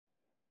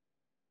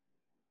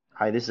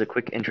Hi, this is a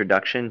quick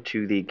introduction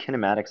to the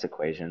kinematics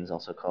equations,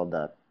 also called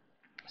the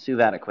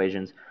SUVAT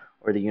equations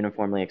or the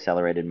uniformly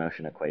accelerated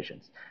motion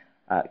equations.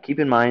 Keep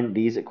in mind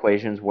these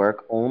equations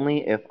work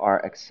only if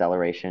our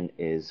acceleration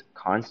is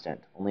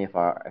constant,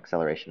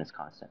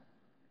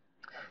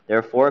 There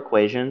are four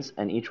equations,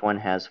 and each one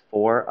has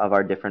four of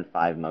our different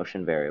 5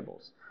 motion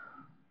variables.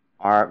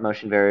 Our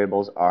motion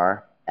variables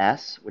are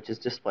S, which is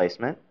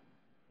displacement,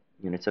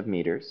 units of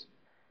meters.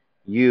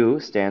 U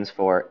stands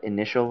for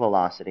initial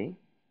velocity,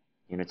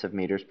 units of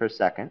meters per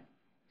second.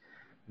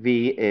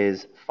 V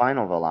is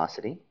final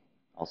velocity,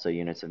 also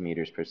units of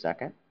meters per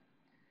second.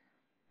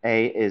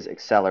 A is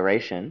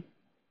acceleration,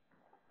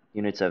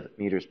 units of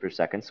meters per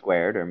second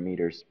squared, or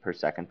meters per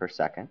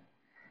second.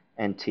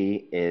 And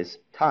T is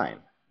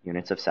time,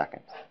 units of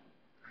seconds.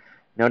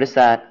 Notice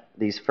that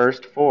these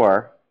first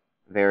 4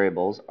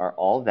 variables are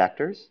all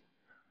vectors,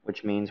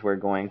 which means we're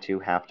going to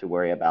have to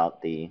worry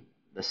about the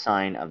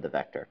sign of the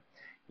vector.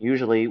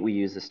 Usually we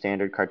use the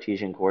standard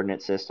Cartesian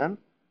coordinate system.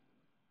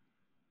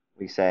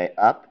 We say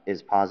up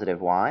is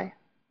positive y,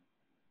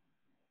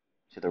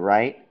 to the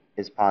right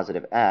is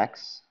positive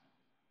x,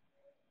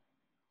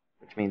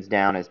 which means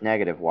down is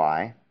negative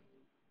y,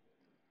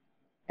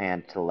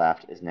 and to the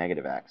left is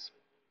negative x.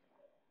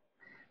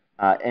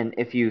 And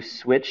if you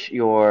switch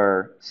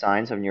your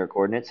signs on your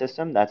coordinate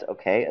system, that's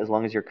okay, as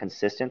long as you're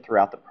consistent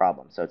throughout the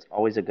problem. So it's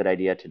always a good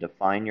idea to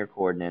define your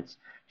coordinates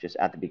just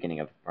at the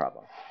beginning of the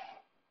problem.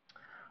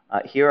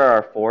 Here are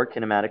our 4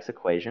 kinematics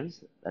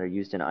equations that are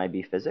used in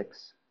IB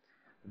physics.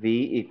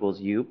 V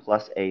equals u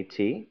plus at.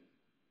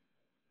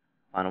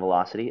 Final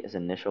velocity is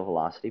initial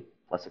velocity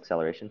plus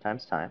acceleration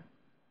times time.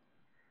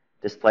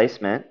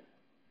 Displacement,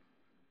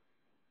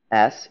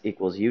 S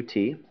equals ut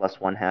plus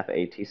 1/2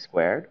 at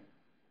squared.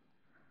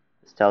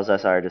 This tells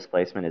us our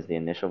displacement is the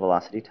initial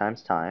velocity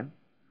times time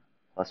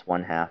plus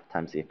 1/2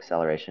 times the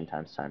acceleration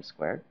times time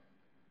squared.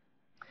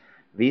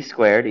 V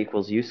squared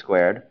equals u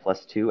squared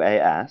plus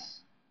 2as.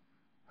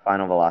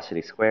 Final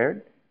velocity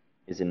squared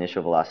is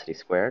initial velocity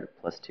squared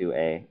plus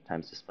 2a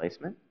times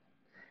displacement.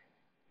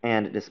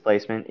 And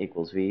displacement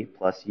equals v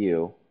plus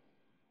u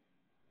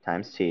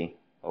times t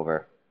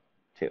over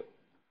 2.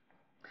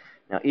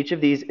 Now each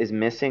of these is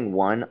missing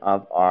one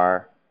of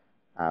our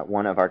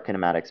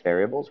kinematics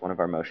variables, one of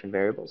our motion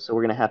variables. So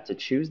we're going to have to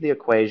choose the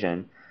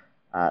equation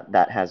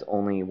that has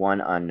only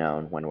one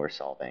unknown when we're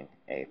solving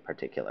a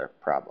particular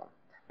problem.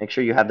 Make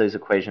sure you have those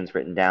equations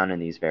written down and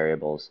these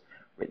variables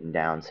written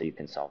down so you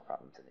can solve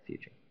problems in the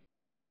future.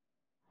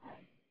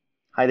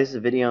 Hi, this is a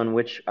video in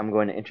which I'm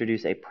going to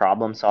introduce a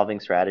problem-solving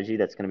strategy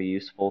that's going to be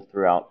useful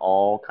throughout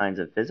all kinds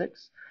of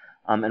physics.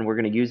 And we're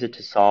going to use it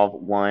to solve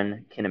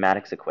one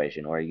kinematics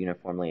equation, or a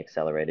uniformly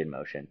accelerated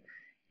motion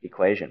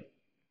equation.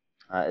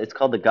 It's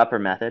called the GUPUR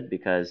method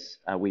because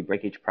we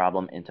break each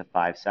problem into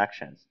 5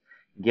 sections.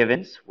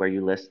 Givens, where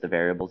you list the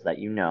variables that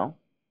you know.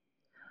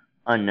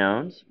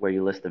 Unknowns, where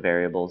you list the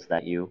variables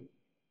that you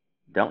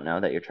don't know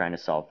that you're trying to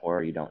solve for,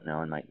 or you don't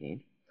know and might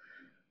need.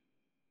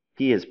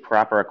 P is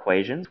proper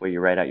equations, where you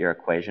write out your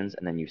equations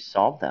and then you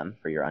solve them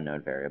for your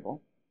unknown variable.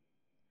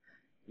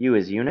 U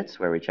is units,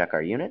 where we check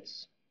our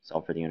units,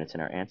 solve for the units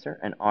in our answer.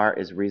 And R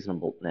is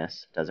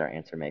reasonableness, does our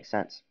answer make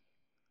sense?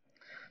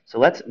 So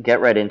let's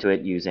get right into it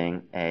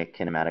using a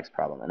kinematics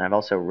problem. And I've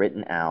also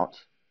written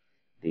out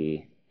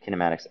the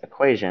kinematics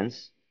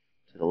equations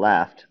to the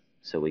left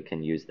so we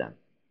can use them.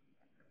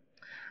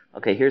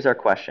 Okay, here's our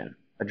question.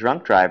 A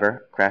drunk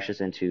driver crashes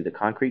into the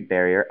concrete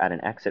barrier at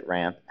an exit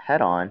ramp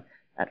head-on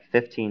at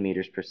 15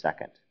 meters per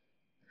second.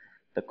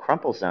 The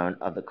crumple zone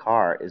of the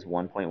car is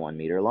 1.1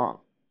 meter long.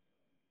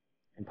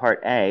 In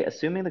part A,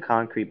 assuming the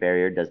concrete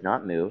barrier does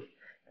not move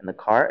and the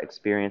car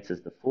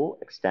experiences the full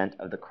extent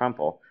of the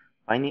crumple,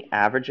 find the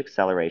average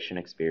acceleration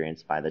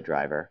experienced by the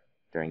driver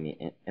during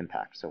the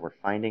impact. So we're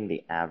finding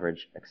the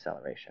average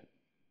acceleration.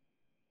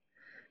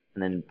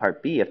 And then in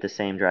part B, if the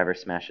same driver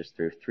smashes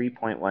through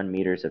 3.1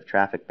 meters of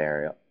traffic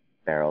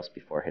barrels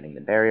before hitting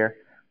the barrier,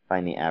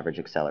 find the average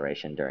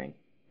acceleration during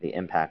the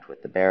impact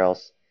with the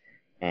barrels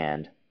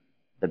and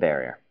the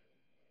barrier.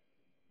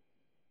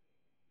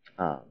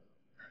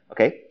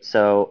 Okay,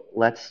 so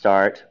let's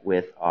start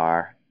with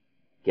our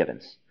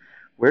givens.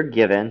 We're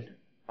given,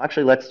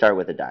 actually let's start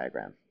with a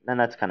diagram. Then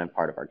that's kind of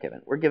part of our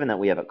given. We're given that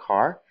we have a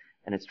car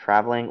and it's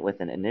traveling with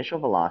an initial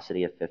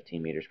velocity of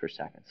 15 meters per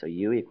second. So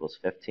u equals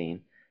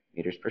 15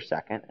 meters per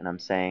second, and I'm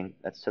saying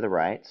that's to the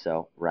right,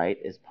 so right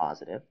is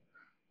positive,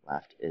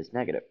 left is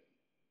negative.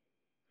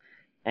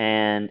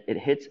 And it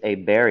hits a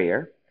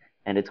barrier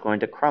and it's going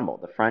to crumble.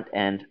 The front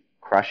end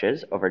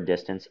crushes over a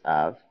distance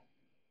of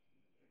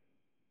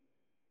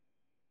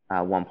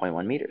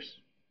 1.1 meters.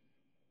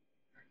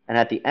 And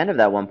at the end of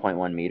that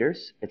 1.1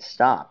 meters, it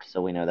stopped.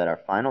 So we know that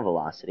our final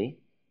velocity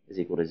is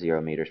equal to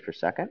 0 meters per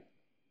second.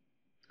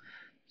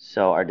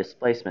 So our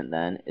displacement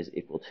then is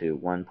equal to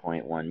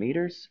 1.1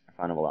 meters. Our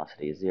final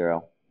velocity is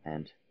 0,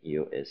 and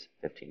u is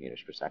 15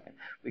 meters per second.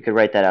 We could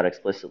write that out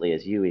explicitly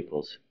as u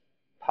equals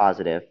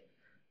positive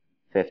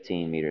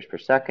 15 meters per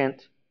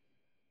second,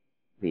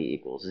 v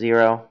equals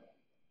 0,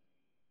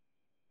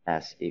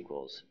 s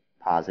equals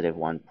positive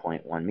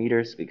 1.1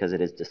 meters because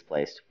it is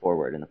displaced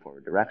forward in the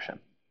forward direction.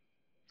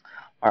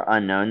 Our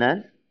unknown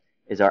then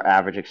is our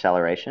average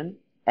acceleration,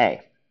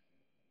 a.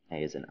 A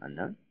is an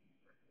unknown.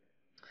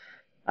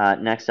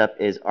 Next up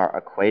is our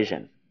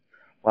equation.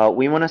 Well,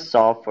 we want to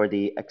solve for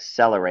the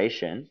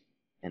acceleration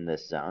in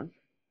this zone,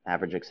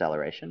 average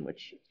acceleration,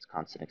 which is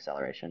constant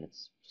acceleration.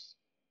 It's just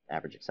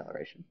average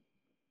acceleration.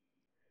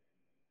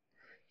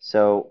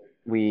 So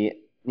we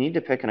need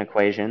to pick an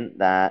equation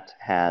that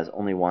has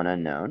only one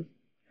unknown,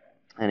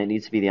 and it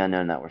needs to be the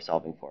unknown that we're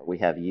solving for. We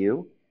have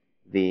u,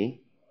 v,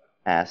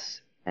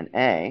 s, and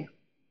a.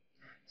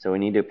 So we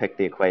need to pick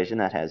the equation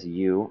that has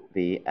u,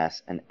 v,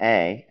 s, and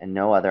a, and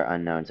no other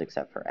unknowns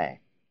except for a.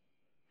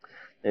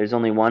 There's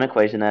only one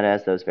equation that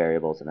has those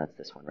variables, and that's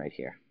this one right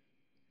here.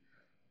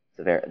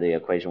 The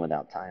equation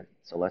without time.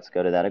 So let's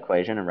go to that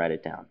equation and write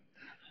it down.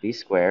 V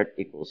squared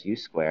equals u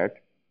squared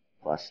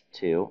plus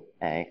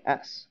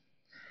 2as.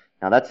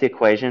 Now that's the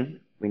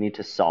equation. We need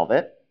to solve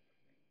it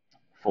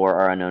for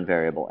our unknown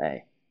variable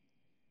a.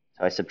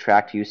 So I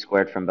subtract u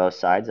squared from both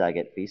sides. I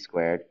get v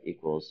squared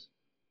equals,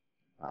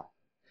 well,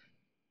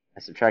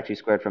 I subtract u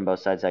squared from both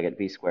sides. I get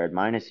v squared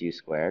minus u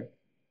squared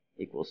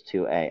equals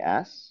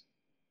 2as.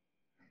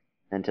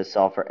 And to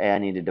solve for a, I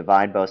need to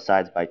divide both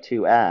sides by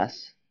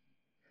 2s.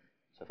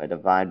 So if I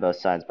divide both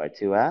sides by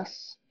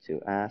 2s,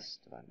 2s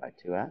divided by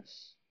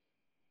 2s,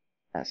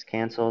 s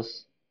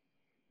cancels,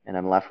 and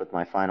I'm left with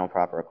my final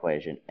proper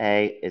equation.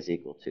 A is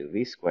equal to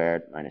v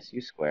squared minus u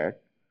squared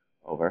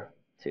over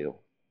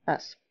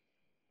 2s.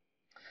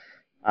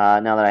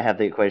 Now that I have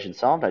the equation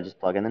solved, I just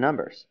plug in the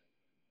numbers.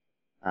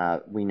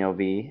 We know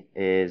v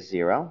is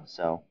 0,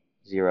 so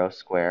 0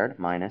 squared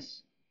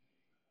minus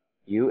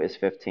u is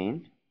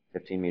 15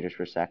 meters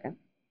per second.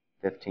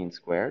 15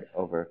 squared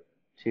over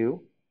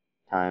 2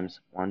 times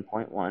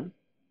 1.1.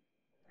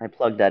 I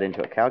plug that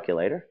into a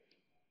calculator.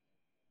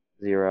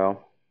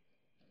 0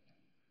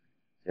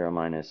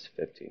 minus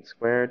 15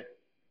 squared.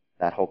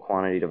 That whole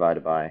quantity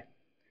divided by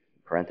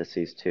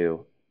parentheses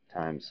 2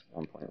 times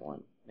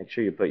 1.1. Make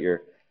sure you put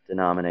your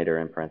denominator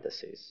in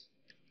parentheses.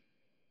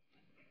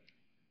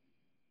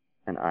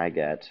 And I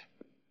get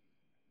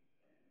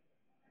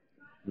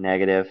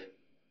negative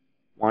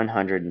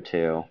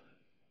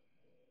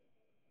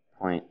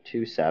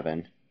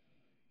 102.27.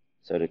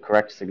 So to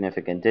correct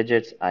significant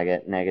digits, I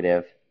get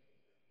negative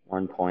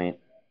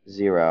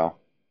 1.0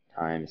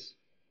 times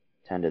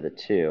 10 to the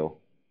 2.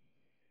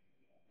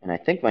 And I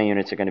think my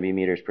units are going to be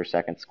meters per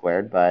second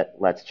squared, but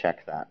let's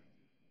check that.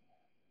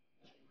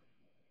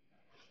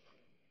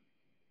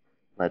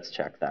 Let's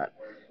check that.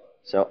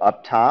 So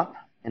up top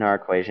in our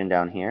equation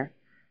down here,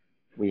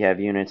 we have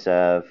units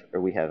of,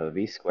 or we have a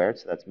v squared,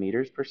 so that's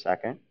meters per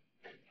second,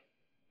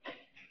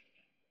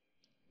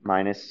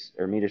 minus,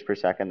 or meters per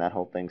second, that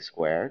whole thing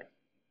squared,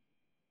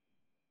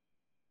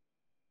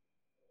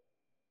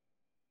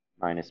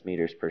 minus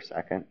meters per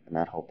second, and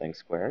that whole thing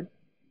squared,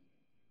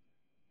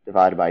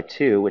 divided by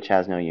 2, which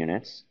has no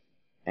units,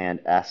 and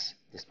s,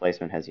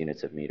 displacement, has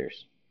units of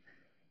meters.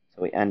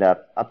 So we end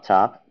up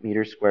top,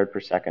 meters squared per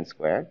second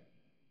squared.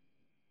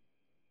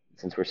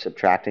 Since we're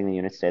subtracting, the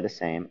units stay the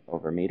same,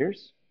 over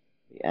meters.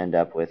 We end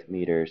up with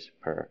meters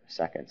per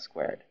second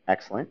squared.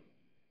 Excellent.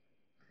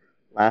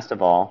 Last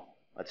of all,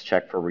 let's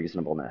check for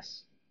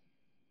reasonableness.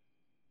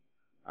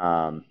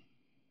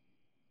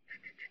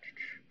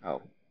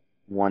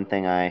 One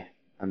thing I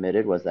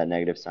omitted was that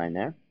negative sign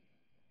there.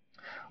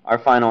 Our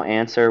final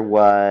answer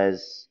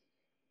was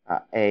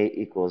a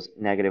equals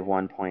negative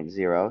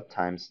 1.0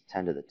 times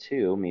 10 to the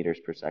 2 meters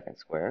per second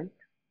squared.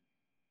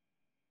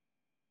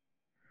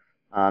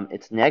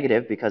 It's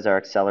negative because our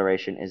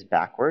acceleration is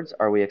backwards.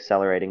 Are we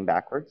accelerating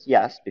backwards?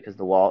 Yes, because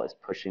the wall is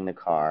pushing the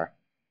car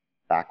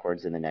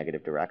backwards in the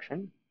negative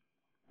direction.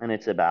 And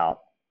it's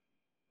about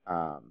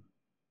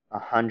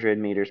 100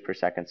 meters per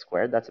second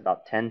squared. That's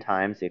about 10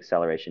 times the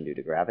acceleration due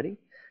to gravity.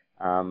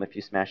 If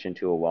you smash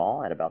into a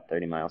wall at about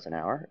 30 miles an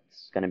hour,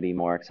 it's going to be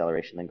more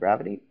acceleration than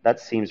gravity. That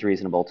seems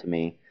reasonable to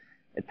me.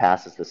 It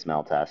passes the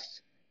smell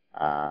test.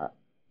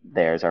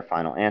 There's our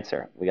final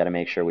answer. We got to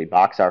make sure we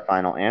box our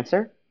final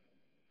answer.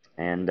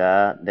 And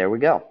there we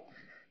go.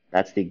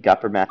 That's the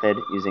GUPUR method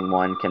using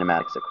one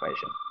kinematics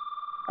equation.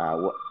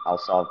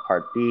 I'll solve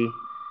part B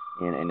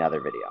in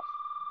another video.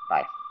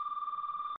 Bye.